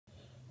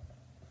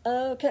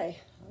Okay,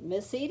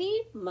 Miss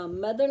Edie, my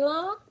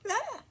mother-in-law,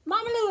 Ah,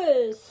 Mama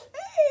Lewis.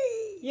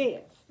 hey.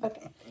 Yes.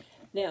 Okay.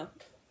 Now,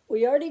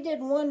 we already did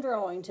one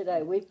drawing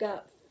today. We've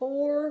got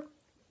 4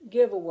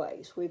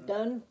 giveaways. We've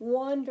done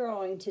one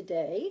drawing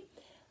today.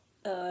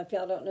 If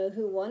y'all don't know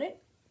who won it,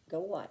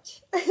 go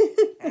watch.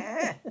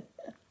 Ah,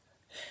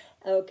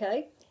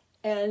 Okay.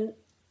 And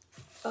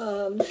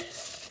the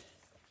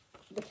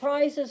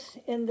prizes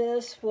in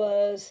this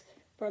was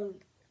from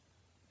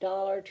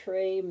Dollar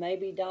Tree,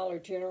 maybe Dollar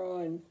General,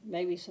 and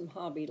maybe some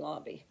Hobby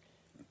Lobby.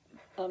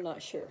 I'm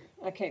not sure.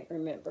 I can't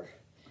remember.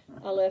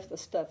 I left the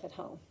stuff at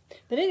home.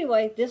 But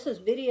anyway, this is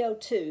video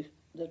 2,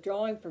 the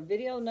drawing for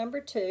video number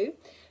 2.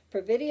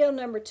 For video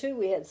number 2,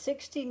 we had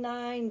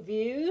 69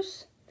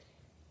 views.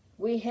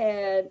 We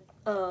had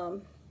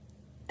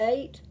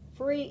 8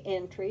 free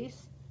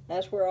entries.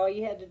 That's where all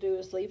you had to do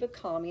is leave a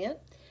comment.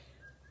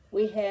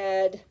 We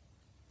had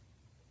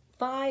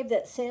 5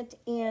 that sent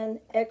in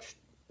extra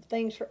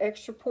things for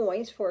extra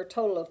points for a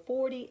total of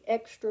 40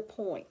 extra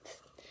points.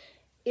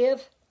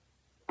 If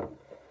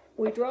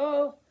we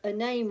draw a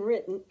name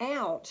written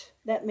out,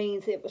 that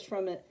means it was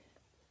from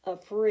a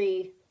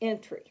free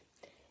entry.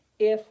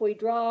 If we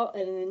draw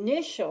an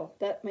initial,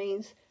 that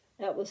means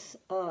that was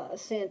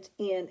sent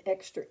in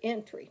extra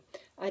entry.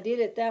 I did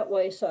it that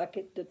way so I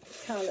could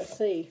kind of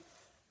see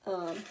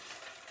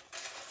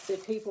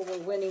if people were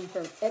winning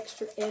from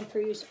extra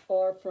entries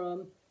or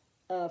from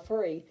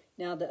free.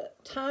 Now, the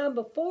time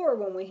before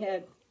when we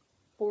had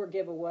 4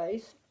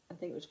 giveaways, I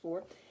think it was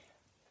 4,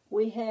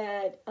 we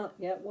had,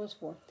 yeah, it was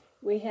 4.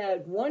 We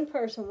had 1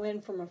 person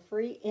win from a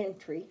free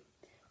entry.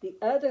 The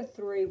other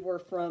 3 were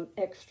from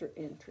extra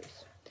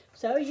entries.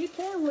 So you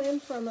can win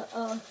from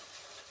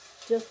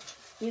just,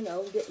 you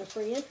know, getting a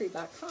free entry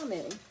by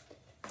commenting.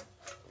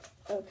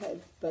 Okay,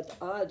 but the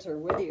odds are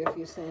with you if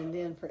you send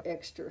in for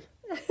extra.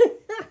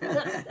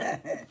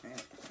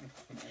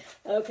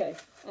 Okay,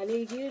 I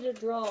need you to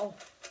draw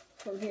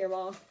from here,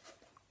 Mom.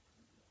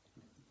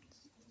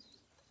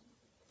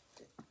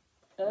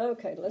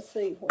 Okay, let's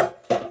see.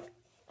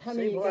 How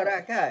many see you what got?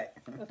 I got.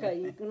 Okay,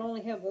 you can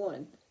only have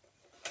 1.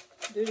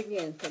 Do it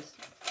again, because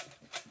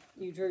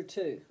you drew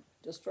 2.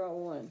 Just draw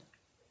 1.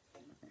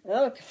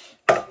 Okay.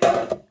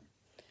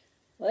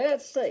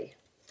 Let's see.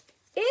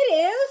 It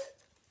is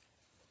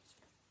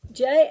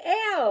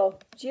JL,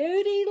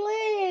 Judy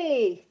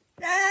Lee.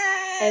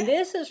 Ah, And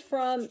this is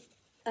from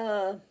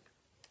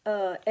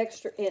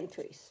extra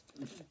entries.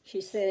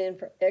 She sent in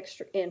for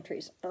extra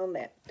entries on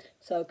that.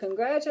 So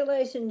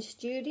congratulations,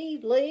 Judy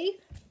Lee.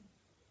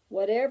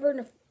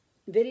 Whatever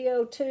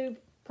video 2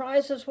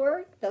 prizes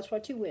were, that's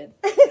what you win.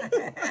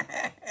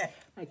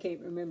 I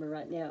can't remember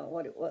right now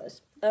what it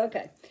was.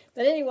 Okay.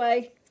 But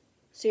anyway,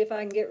 see if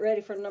I can get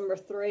ready for number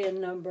 3 and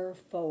number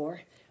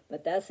 4.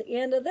 But that's the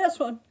end of this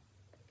one.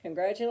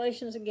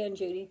 Congratulations again,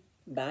 Judy.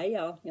 Bye,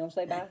 y'all. You want to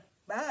say bye?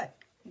 Bye.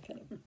 Okay.